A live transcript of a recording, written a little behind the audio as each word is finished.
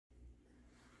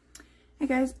Hi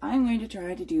guys, I'm going to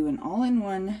try to do an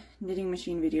all-in-one knitting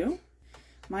machine video.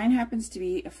 Mine happens to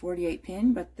be a 48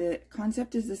 pin, but the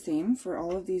concept is the same for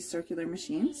all of these circular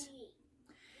machines.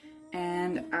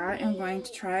 And I am going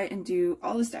to try and do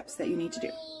all the steps that you need to do.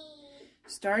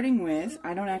 Starting with,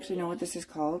 I don't actually know what this is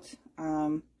called.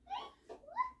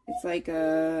 It's like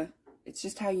it's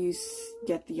just how you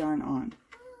get the yarn on.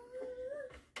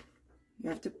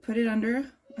 You have to put it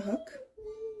under a hook,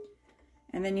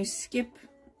 and then you skip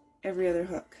every other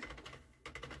hook.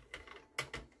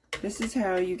 This is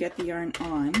how you get the yarn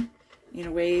on in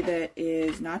a way that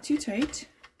is not too tight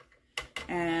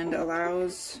and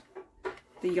allows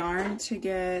the yarn to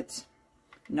get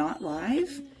not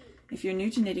live. If you're new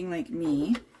to knitting like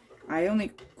me, I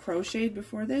only crocheted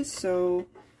before this, so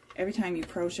every time you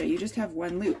crochet you just have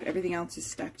one loop, everything else is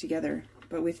stuck together.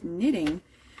 But with knitting,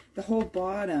 the whole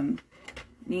bottom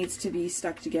needs to be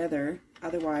stuck together,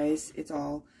 otherwise it's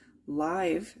all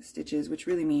live stitches, which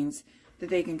really means that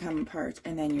they can come apart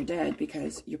and then you're dead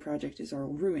because your project is all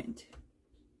ruined.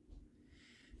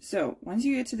 So once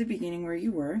you get to the beginning where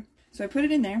you were, so I put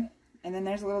it in there, and then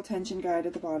there's a little tension guide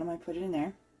at the bottom. I put it in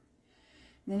there, and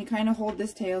then you kind of hold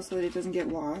this tail so that it doesn't get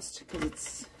lost because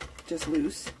it's just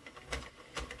loose,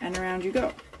 and around you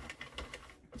go.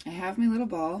 I have my little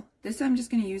ball. This I'm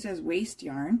just going to use as waste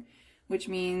yarn, which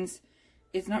means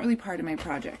it's not really part of my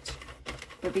project.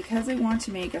 But because I want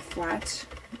to make a flat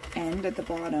end at the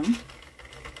bottom,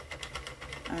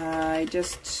 I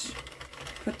just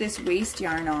put this waste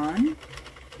yarn on,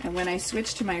 and when I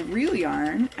switch to my real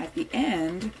yarn at the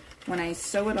end, when I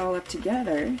sew it all up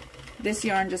together, this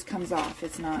yarn just comes off.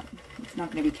 It's not going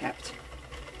to be kept.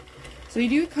 So you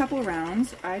do a couple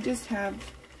rounds. I'll just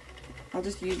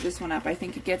use this one up. I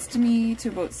think it gets to me to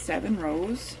about 7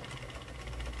 rows.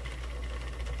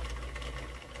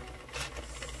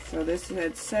 So this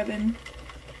had 7,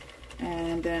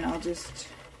 and then I'll just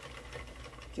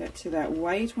get to that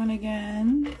white one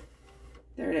again.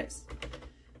 There it is.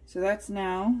 So that's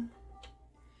now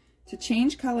to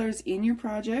change colors in your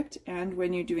project, and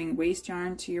when you're doing waste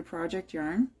yarn to your project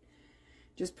yarn,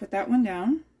 just put that one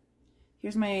down.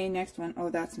 Here's my next one. Oh,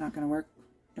 that's not going to work.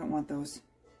 Don't want those.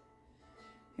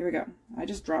 Here we go. I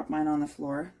just dropped mine on the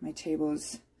floor. My table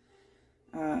is,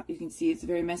 you can see it's a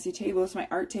very messy table. It's my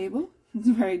art table. This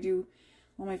is where I do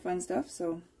all my fun stuff.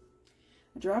 So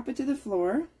I drop it to the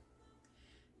floor.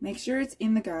 Make sure it's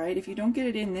in the guide. If you don't get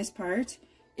it in this part,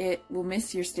 it will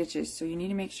miss your stitches. So you need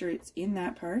to make sure it's in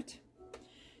that part.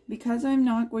 Because I'm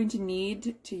not going to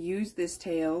need to use this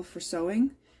tail for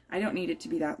sewing, I don't need it to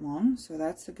be that long. So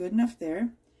that's good enough there.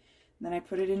 And then I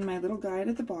put it in my little guide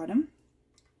at the bottom.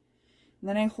 And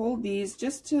then I hold these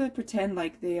just to pretend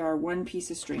like they are one piece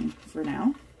of string for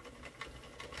now.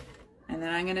 And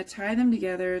then I'm going to tie them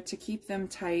together to keep them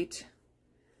tight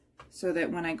so that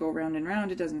when I go round and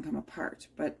round it doesn't come apart.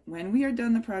 But when we are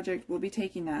done the project, we'll be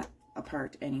taking that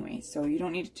apart anyway. So you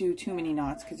don't need to do too many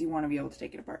knots because you want to be able to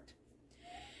take it apart.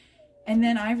 And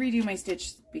then I redo my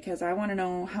stitch because I want to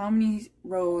know how many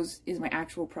rows is my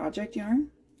actual project yarn.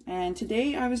 And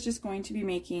today I was just going to be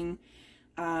making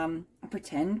a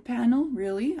pretend panel,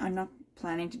 really. I'm not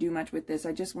planning to do much with this.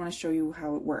 I just want to show you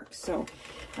how it works. So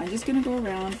I'm just going to go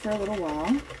around for a little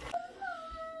while.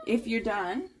 If you're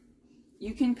done,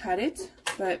 you can cut it,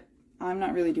 but I'm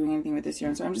not really doing anything with this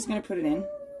yarn, so I'm just going to put it in.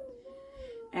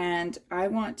 And I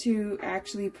want to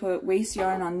actually put waste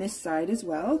yarn on this side as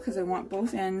well because I want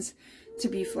both ends to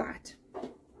be flat.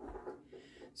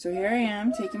 So here I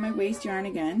am taking my waste yarn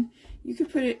again. You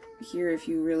could put it here if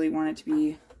you really want it to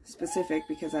be specific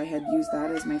because I had used that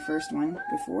as my first one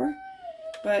before.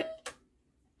 But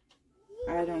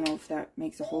I don't know if that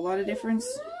makes a whole lot of difference.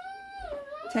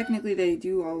 Technically they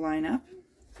do all line up,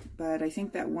 but I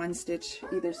think that one stitch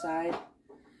either side,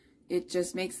 it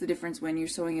just makes the difference when you're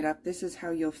sewing it up. This is how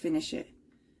you'll finish it,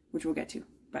 which we'll get to,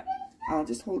 but I'll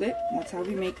just hold it. That's how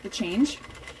we make the change.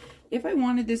 If I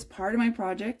wanted this part of my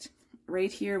project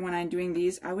right here when I'm doing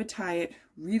these, I would tie it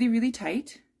really, really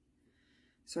tight.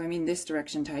 So I mean this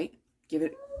direction tight. Give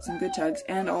it some good tugs,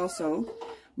 and also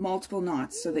multiple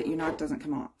knots so that your knot doesn't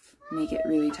come off. Make it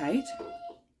really tight.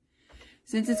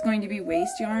 Since it's going to be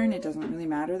waste yarn, it doesn't really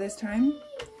matter this time.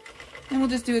 And we'll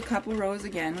just do a couple rows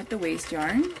again with the waste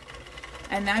yarn.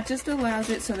 And that just allows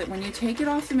it so that when you take it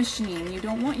off the machine, you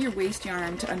don't want your waste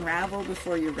yarn to unravel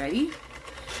before you're ready,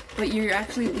 but you're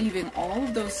actually leaving all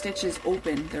of those stitches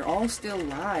open. They're all still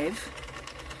live.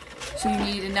 So you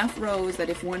need enough rows that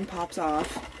if one pops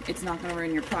off, it's not going to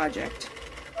ruin your project.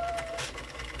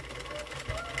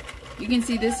 You can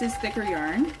see this is thicker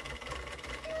yarn,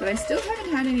 but I still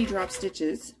haven't had any drop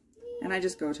stitches, and I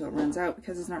just go till it runs out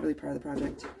because it's not really part of the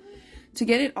project. To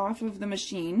get it off of the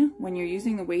machine when you're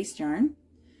using the waste yarn,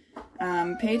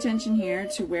 pay attention here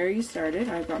to where you started.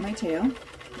 I've got my tail.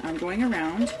 I'm going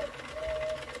around.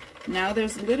 Now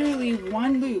there's literally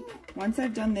one loop. Once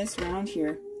I've done this round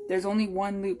here, there's only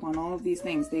one loop on all of these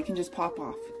things. They can just pop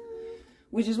off,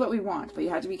 which is what we want, but you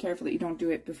have to be careful that you don't do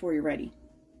it before you're ready.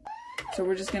 So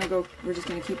we're just gonna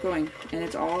keep going, and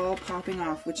it's all popping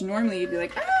off, which normally you'd be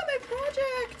like, ah, my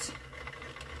project!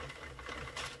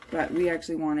 But we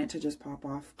actually want it to just pop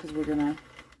off because we're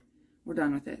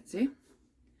done with it, see?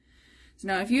 So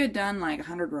now if you had done like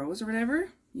 100 rows or whatever,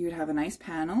 you would have a nice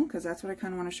panel, because that's what I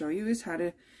kind of want to show you, is how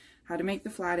to make the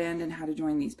flat end and how to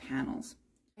join these panels.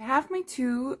 I have my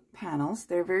two panels.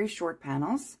 They're very short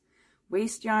panels.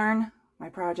 Waste yarn, my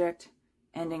project,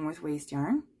 ending with waste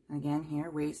yarn. Again here,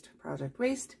 waste, project,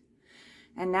 waste.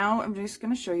 And now I'm just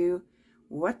going to show you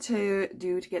what to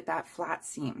do to get that flat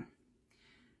seam.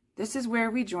 This is where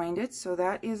we joined it, so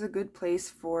that is a good place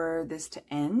for this to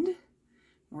end.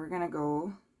 We're going to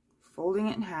go folding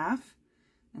it in half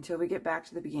until we get back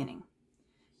to the beginning.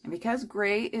 And because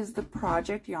gray is the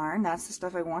project yarn, that's the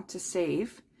stuff I want to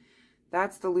save,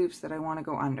 that's the loops that I want to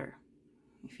go under.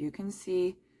 If you can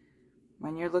see,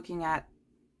 when you're looking at,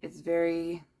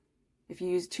 if you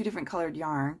use two different colored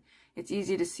yarn, it's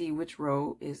easy to see which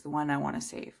row is the one I want to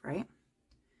save, right?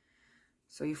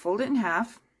 So you fold it in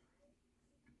half,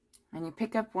 and you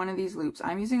pick up one of these loops.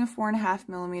 I'm using a 4.5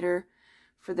 millimeter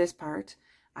for this part.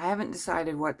 I haven't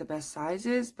decided what the best size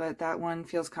is, but that one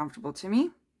feels comfortable to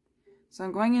me. So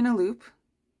I'm going in a loop,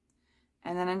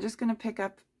 and then I'm just going to pick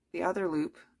up the other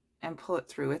loop and pull it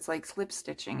through. It's like slip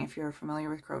stitching if you're familiar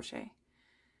with crochet.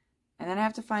 And then I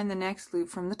have to find the next loop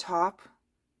from the top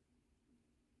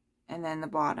and then the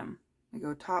bottom. We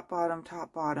go top,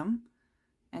 bottom,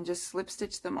 and just slip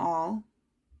stitch them all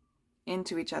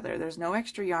into each other. There's no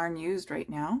extra yarn used right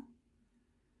now.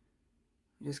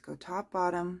 You just go top,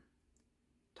 bottom,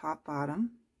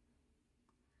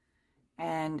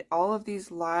 and all of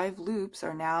these live loops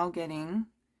are now getting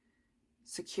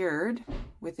secured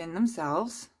within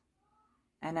themselves,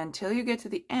 and until you get to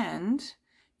the end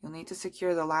you'll need to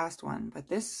secure the last one. But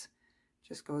this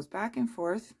just goes back and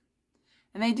forth,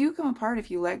 and they do come apart if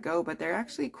you let go, but they're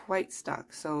actually quite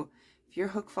stuck. So if your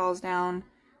hook falls down,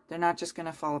 they're not just going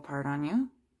to fall apart on you.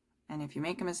 And if you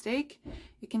make a mistake,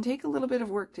 it can take a little bit of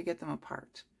work to get them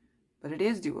apart, but it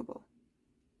is doable.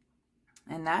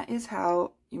 And that is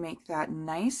how you make that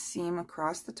nice seam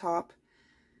across the top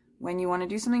when you want to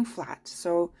do something flat.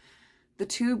 So the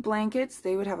two blankets,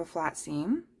 they would have a flat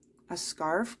seam. A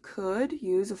scarf could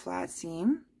use a flat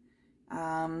seam.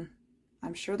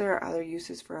 I'm sure there are other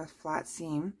uses for a flat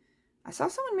seam. I saw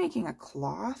someone making a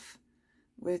cloth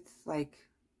with, like,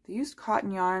 they used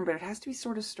cotton yarn, but it has to be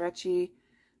sort of stretchy.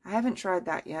 I haven't tried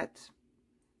that yet.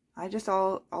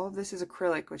 All of this is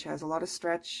acrylic, which has a lot of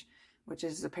stretch, which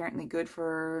is apparently good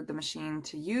for the machine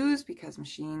to use, because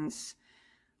machines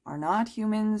are not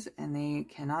humans and they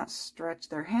cannot stretch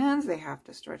their hands. They have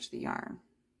to stretch the yarn.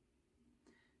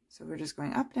 So we're just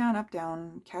going up,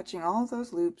 down, catching all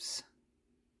those loops.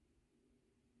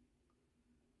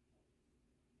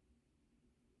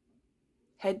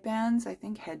 Headbands, I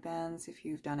think headbands, if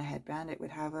you've done a headband, it would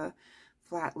have a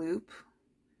flat loop.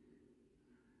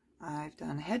 I've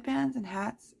done headbands and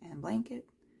hats and blanket,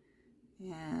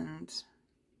 and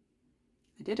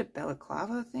I did a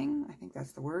balaclava thing, I think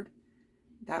that's the word.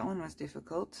 That one was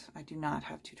difficult. I do not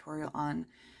have tutorial on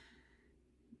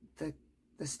the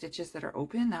stitches that are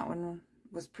open. That one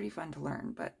was pretty fun to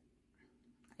learn, but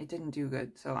it didn't do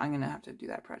good, so I'm gonna have to do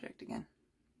that project again.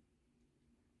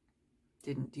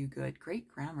 Didn't do good. Great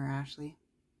grammar, Ashley.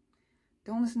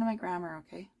 Don't listen to my grammar,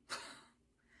 okay?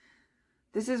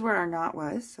 This is where our knot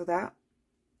was, so that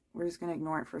we're just going to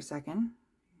ignore it for a second.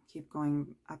 Keep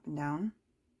going up and down.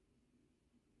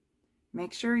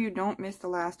 Make sure you don't miss the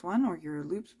last one, or your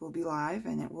loops will be live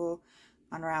and it will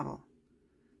unravel.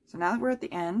 So now that we're at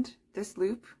the end, this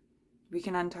loop we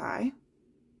can untie.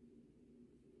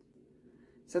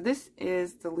 So this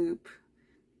is the loop.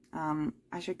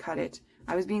 I should cut it.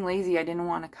 I was being lazy. I didn't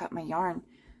want to cut my yarn,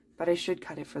 but I should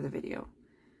cut it for the video.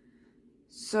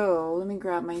 So let me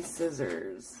grab my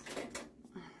scissors.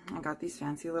 I got these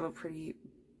fancy little pretty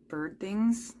bird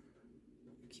things.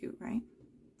 Cute, right?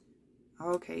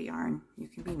 Okay, yarn, you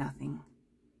can be nothing.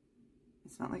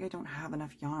 It's not like I don't have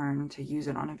enough yarn to use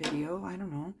it on a video. I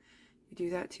don't know. You do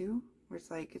that too? Where it's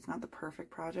like, it's not the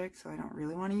perfect project, so I don't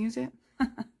really want to use it.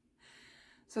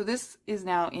 So this is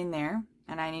now in there,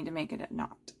 and I need to make it a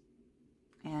knot.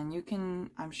 And you can,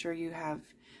 I'm sure you have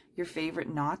your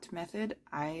favorite knot method.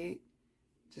 I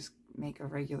just make a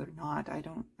regular knot.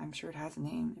 I'm sure it has a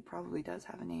name. It probably does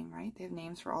have a name, right? They have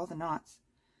names for all the knots.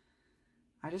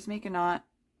 I just make a knot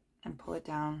and pull it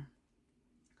down.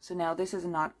 So now this is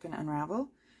not going to unravel.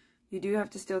 You do have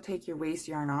to still take your waste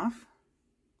yarn off.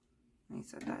 Let me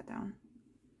set that down.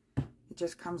 It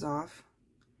just comes off,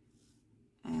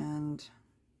 and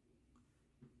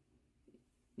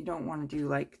you don't want to do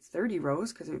like 30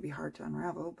 rows because it would be hard to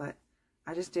unravel, but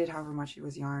I just did however much it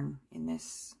was yarn in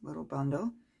this little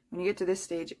bundle. When you get to this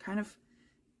stage,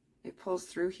 it pulls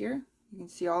through here. You can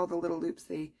see all the little loops,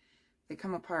 they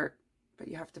come apart, but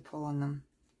you have to pull on them.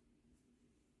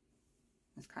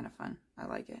 It's kind of fun. I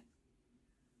like it.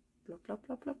 Blop, blop,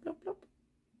 blop, blop, blop, blop.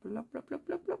 Blop, blop, blop,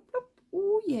 blop, blop, blop.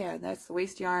 Oh yeah, that's the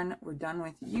waste yarn. We're done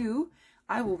with you.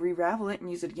 I will re-ravel it and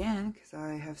use it again because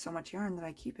I have so much yarn that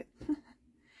I keep it.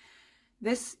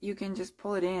 This, you can just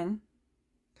pull it in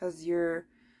because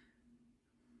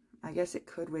I guess it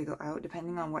could wiggle out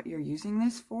depending on what you're using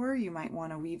this for. You might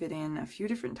want to weave it in a few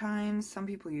different times. Some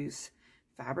people use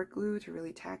fabric glue to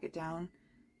really tack it down.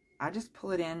 I just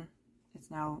pull it in.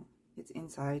 It's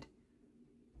inside.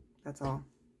 That's all.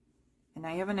 And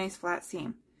now you have a nice flat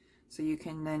seam. So you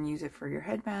can then use it for your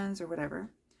headbands or whatever.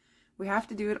 We have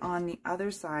to do it on the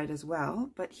other side as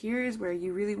well, but here is where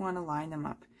you really want to line them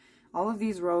up. All of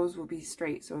these rows will be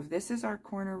straight. So if this is our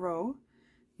corner row,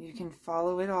 you can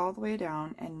follow it all the way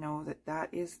down and know that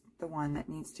that is the one that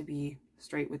needs to be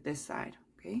straight with this side,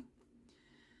 okay?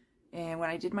 And when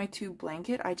I did my tube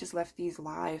blanket, I just left these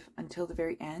live until the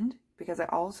very end because I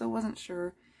also wasn't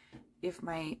sure if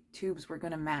my tubes were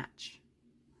going to match.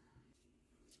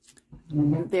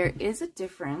 There is a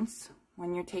difference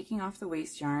when you're taking off the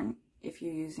waste yarn if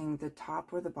you're using the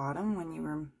top or the bottom when you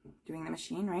were doing the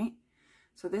machine, right?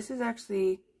 So this is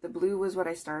actually, the blue was what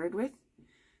I started with.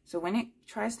 So when it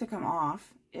tries to come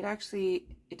off, it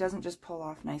doesn't just pull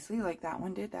off nicely like that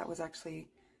one did. That was actually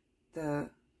that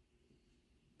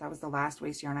was the last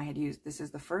waste yarn I had used. This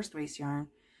is the first waste yarn.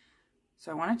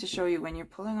 So I wanted to show you when you're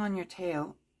pulling on your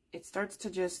tail, it starts to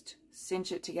just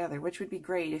cinch it together, which would be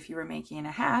great if you were making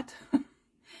a hat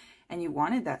and you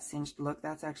wanted that cinched look.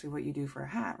 That's actually what you do for a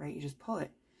hat, right? You just pull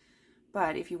it.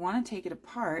 But if you want to take it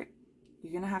apart,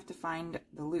 you're going to have to find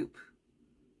the loop.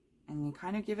 And you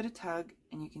kind of give it a tug,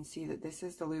 and you can see that this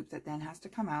is the loop that then has to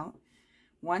come out.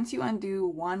 Once you undo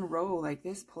one row like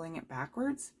this, pulling it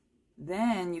backwards,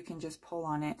 then you can just pull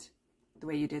on it the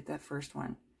way you did that first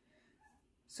one.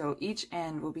 So each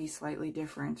end will be slightly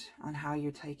different on how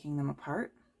you're taking them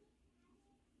apart.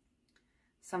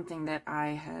 Something that I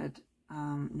had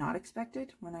not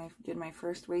expected when I did my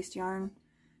first waste yarn.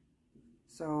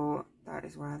 So that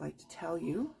is what I like to tell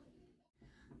you.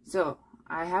 So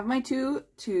I have my two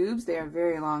tubes. They are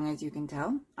very long, as you can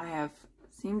tell. I have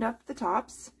seamed up the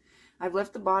tops. I've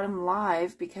left the bottom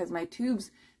live because my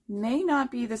tubes may not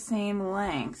be the same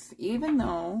length, even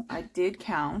though I did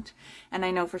count, and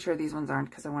I know for sure these ones aren't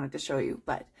because I wanted to show you.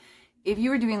 But if you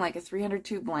were doing like a 300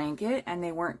 tube blanket and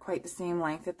they weren't quite the same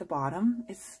length at the bottom,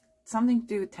 it's something to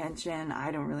do with tension.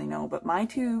 I don't really know, but my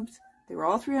tubes, they were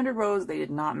all 300 rows. They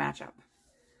did not match up.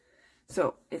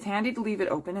 So it's handy to leave it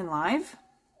open and live.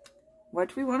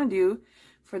 What we want to do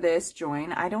for this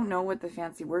join, I don't know what the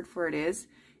fancy word for it is.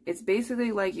 It's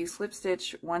basically like you slip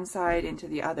stitch one side into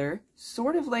the other,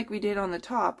 sort of like we did on the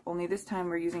top, only this time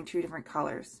we're using two different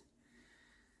colors.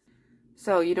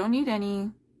 So you don't need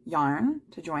any yarn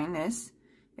to join this.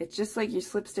 It's just like you're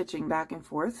slip stitching back and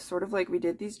forth, sort of like we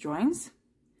did these joins.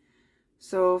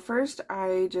 So first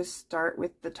I just start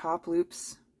with the top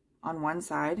loops on one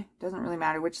side. Doesn't really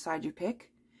matter which side you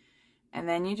pick. And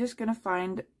then you're just going to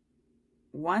find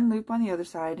one loop on the other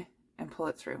side and pull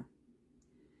it through.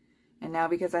 And now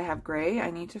because I have gray, I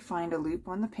need to find a loop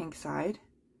on the pink side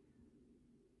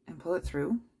and pull it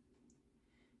through.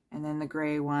 And then the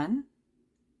gray one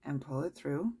and pull it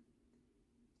through.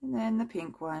 And then the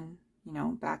pink one, you know,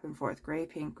 back and forth, gray,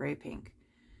 pink, gray, pink.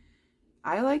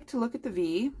 I like to look at the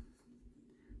V.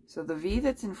 So the V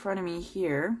that's in front of me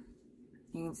here,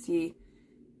 you can see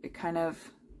it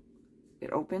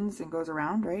it opens and goes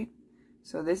around, right?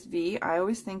 So this V, I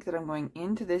always think that I'm going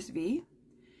into this V.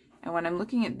 And when I'm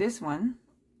looking at this one,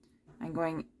 I'm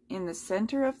going in the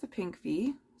center of the pink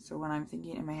V. So when I'm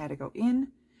thinking in my head, I go in,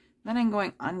 then I'm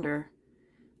going under.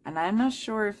 And I'm not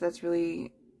sure if that's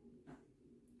really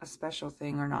a special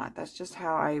thing or not. That's just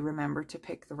how I remember to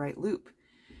pick the right loop.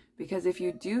 Because if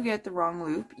you do get the wrong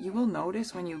loop, you will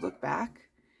notice when you look back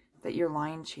that your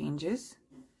line changes.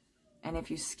 And if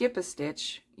you skip a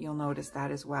stitch, you'll notice that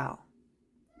as well.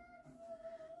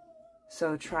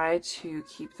 So try to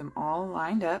keep them all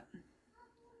lined up.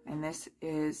 And this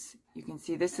is, you can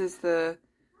see this is the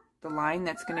the line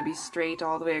that's going to be straight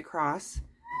all the way across,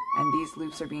 and these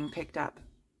loops are being picked up.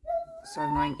 So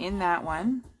I'm going in that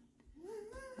one,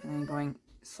 and then going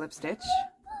slip stitch,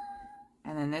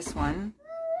 and then this one,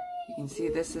 you can see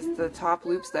this is the top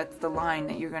loops, that's the line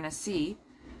that you're going to see.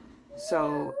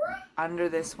 So under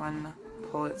this one,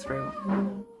 pull it through.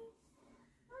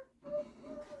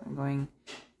 I'm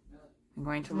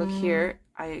going to look here.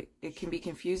 It can be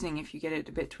confusing if you get it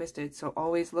a bit twisted, so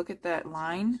always look at that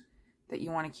line that you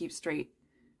want to keep straight.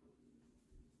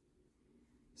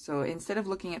 So instead of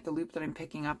looking at the loop that I'm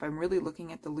picking up, I'm really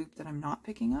looking at the loop that I'm not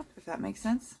picking up, if that makes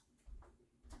sense.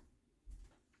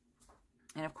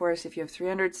 And of course, if you have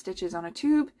 300 stitches on a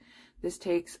tube, this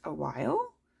takes a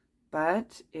while,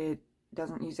 but it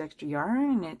doesn't use extra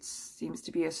yarn, and it seems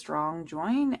to be a strong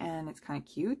join, and it's kind of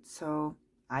cute, so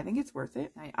I think it's worth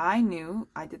it. I knew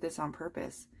I did this on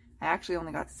purpose. I actually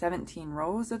only got 17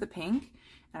 rows of the pink,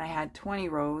 and I had 20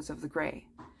 rows of the gray.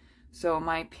 So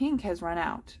my pink has run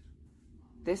out.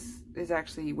 This is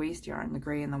actually waste yarn, the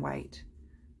gray and the white.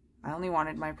 I only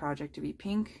wanted my project to be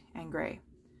pink and gray.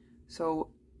 So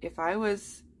if I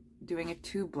was doing a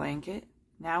tube blanket,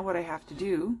 now what I have to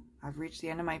do, I've reached the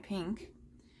end of my pink,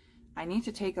 I need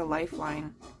to take a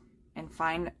lifeline and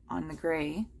find on the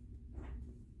gray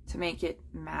to make it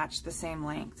match the same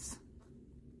lengths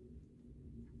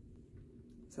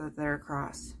so that they're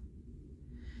across.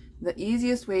 The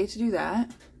easiest way to do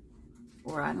that,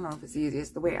 or I don't know if it's the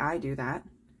easiest, the way I do that,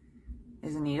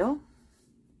 is a needle.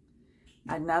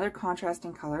 Add another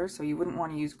contrasting color, so you wouldn't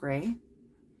want to use gray.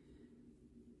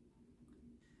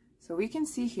 So we can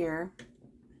see here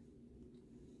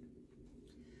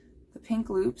the pink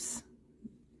loops.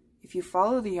 If you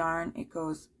follow the yarn, it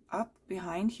goes up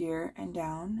behind here and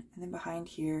down, and then behind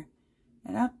here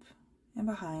and up and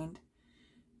behind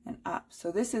and up.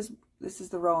 So this is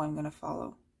the row I'm going to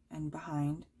follow, and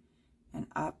behind and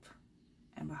up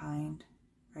and behind,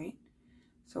 right?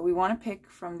 So we want to pick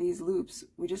from these loops,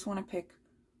 we just want to pick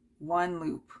one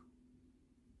loop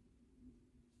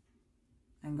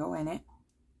and go in it.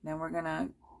 Then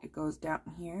it goes down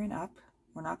here and up.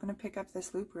 We're not going to pick up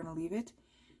this loop, we're going to leave it.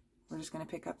 We're just going to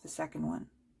pick up the second one.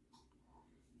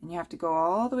 And you have to go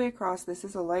all the way across. This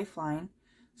is a lifeline,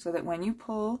 so that when you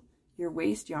pull your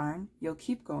waste yarn, you'll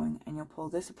keep going, and you'll pull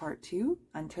this apart too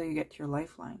until you get to your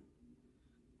lifeline.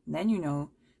 And then you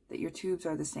know that your tubes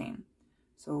are the same.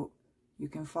 So you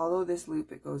can follow this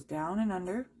loop. It goes down and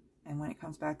under, and when it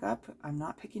comes back up, I'm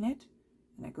not picking it,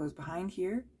 and it goes behind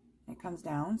here, and it comes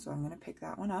down, so I'm going to pick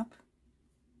that one up.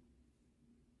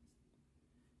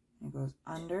 And it goes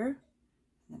under, and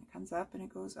then it comes up and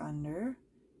it goes under.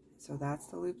 So that's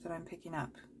the loop that I'm picking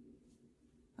up.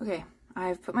 Okay,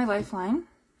 I've put my lifeline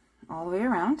all the way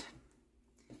around,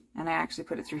 and I actually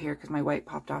put it through here because my white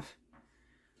popped off.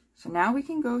 So now we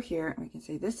can go here and we can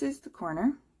say this is the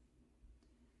corner.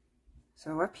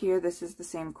 So up here, this is the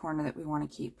same corner that we want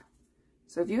to keep.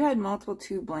 So if you had multiple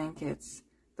tube blankets,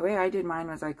 the way I did mine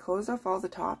was I closed off all the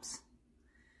tops.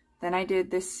 Then I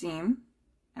did this seam,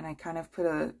 and I kind of put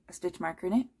a stitch marker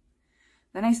in it.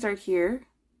 Then I start here,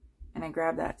 and I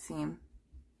grab that seam,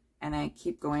 and I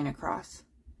keep going across.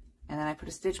 And then I put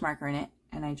a stitch marker in it,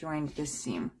 and I joined this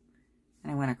seam,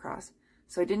 and I went across.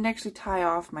 So I didn't actually tie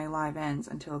off my live ends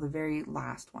until the very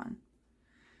last one.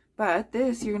 But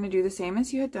this, you're going to do the same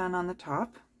as you had done on the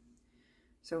top.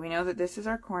 So we know that this is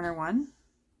our corner one.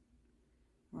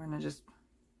 We're going to just,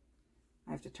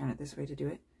 I have to turn it this way to do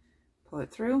it. Pull it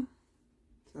through.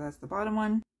 So that's the bottom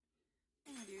one.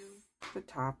 And do the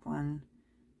top one,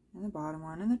 and the bottom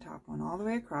one, and the top one, all the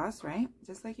way across, right?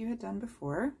 Just like you had done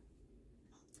before.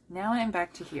 Now I'm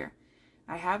back to here.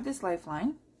 I have this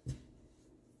lifeline.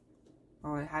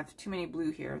 Oh, I have too many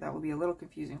blue here. That will be a little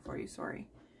confusing for you, sorry.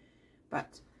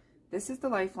 But this is the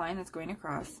lifeline that's going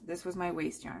across. This was my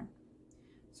waste yarn.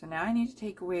 So now I need to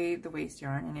take away the waste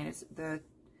yarn, and it is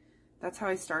that's how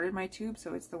I started my tube,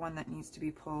 so it's the one that needs to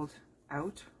be pulled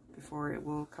out before it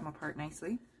will come apart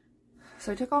nicely.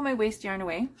 So I took all my waste yarn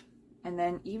away, and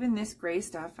then even this gray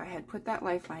stuff, I had put that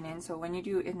lifeline in, so when you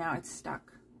do it now, it's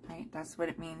stuck, right? That's what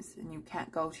it means, and you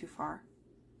can't go too far.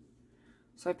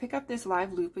 So I pick up this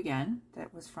live loop again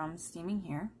that was from steaming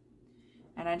here,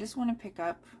 and I just want to pick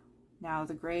up now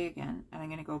the gray again, and I'm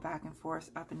going to go back and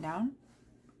forth, up and down.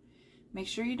 Make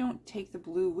sure you don't take the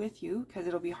blue with you, because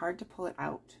it'll be hard to pull it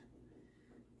out.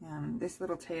 This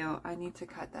little tail, I need to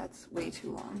cut. That's way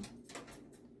too long.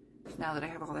 Now that I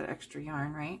have all that extra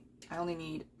yarn, right? I only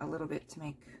need a little bit to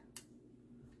make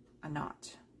a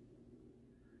knot.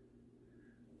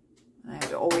 I have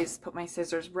to always put my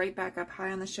scissors right back up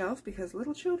high on the shelf because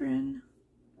little children.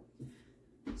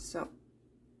 So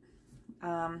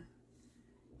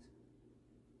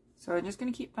So I'm just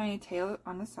going to keep my tail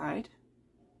on the side.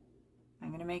 I'm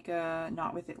going to make a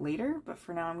knot with it later, but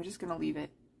for now I'm just going to leave it.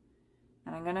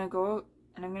 And I'm going to go out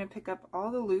and I'm going to pick up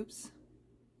all the loops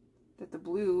that the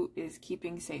blue is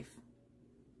keeping safe.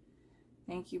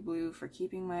 Thank you, blue, for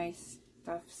keeping my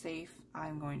stuff safe.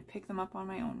 I'm going to pick them up on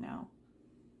my own now.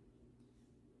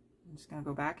 I'm just going to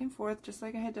go back and forth just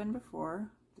like I had done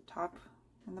before. The top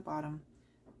and the bottom.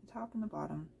 The top and the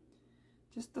bottom.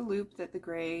 Just the loop that the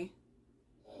gray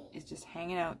is just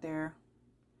hanging out there.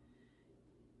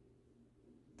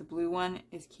 The blue one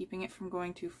is keeping it from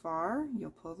going too far.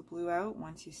 You'll pull the blue out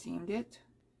once you seamed it.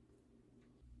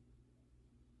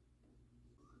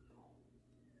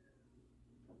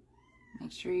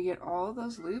 Make sure you get all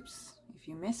those loops. If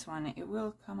you miss one, it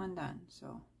will come undone.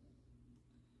 So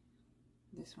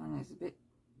this one is a bit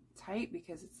tight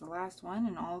because it's the last one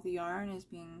and all the yarn is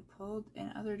being pulled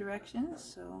in other directions.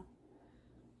 So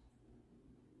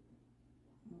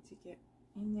need to get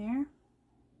in there.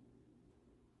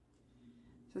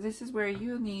 So this is where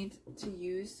you'll need to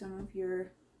use some of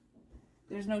your,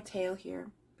 there's no tail here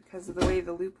because of the way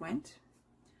the loop went.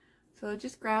 So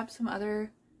just grab some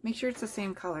other, make sure it's the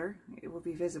same color, it will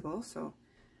be visible. So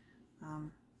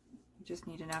you just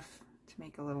need enough to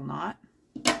make a little knot.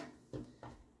 I'm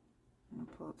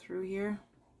gonna pull it through here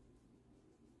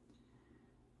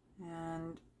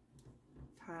and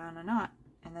tie on a knot,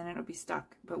 and then it'll be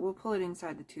stuck, but we'll pull it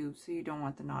inside the tube so you don't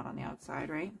want the knot on the outside,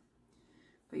 right?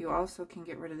 But you also can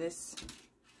get rid of this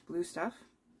blue stuff.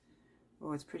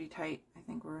 Oh, it's pretty tight. I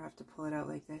think we'll have to pull it out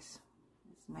like this.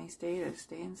 It's a nice day to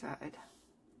stay inside.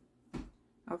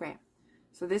 Okay,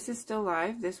 so this is still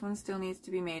live. This one still needs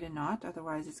to be made a knot,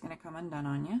 otherwise it's going to come undone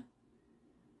on you.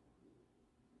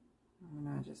 I'm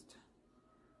going to just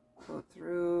pull it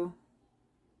through,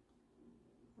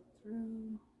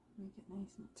 make it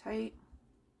nice and tight.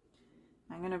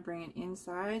 I'm going to bring it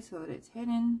inside so that it's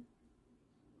hidden.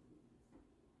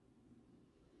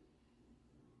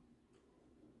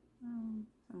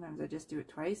 Sometimes I just do it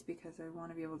twice because I want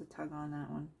to be able to tug on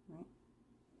that one, right?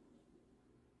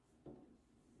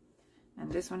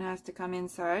 And this one has to come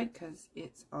inside because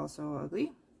it's also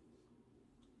ugly.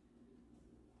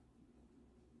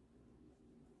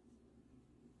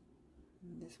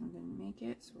 And this one didn't make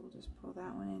it, so we'll just pull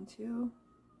that one in too.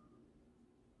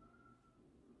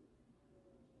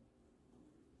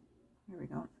 There we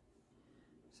go.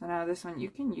 So now this one, you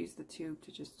can use the tube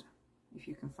to just, if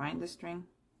you can find the string,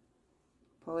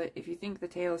 pull it. If you think the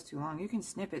tail is too long, you can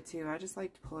snip it too. I just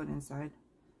like to pull it inside.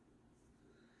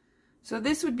 So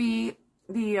this would be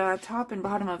the top and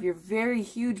bottom of your very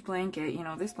huge blanket. You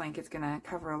know, this blanket's gonna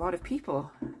cover a lot of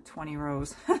people, 20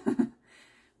 rows.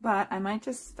 But I might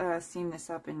just seam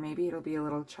this up and maybe it'll be a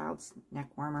little child's neck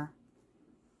warmer.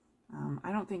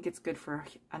 I don't think it's good for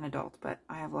an adult, but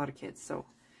I have a lot of kids, so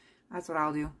that's what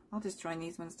I'll do. I'll just join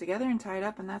these ones together and tie it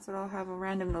up, and that's what I'll have, a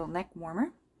random little neck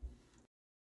warmer.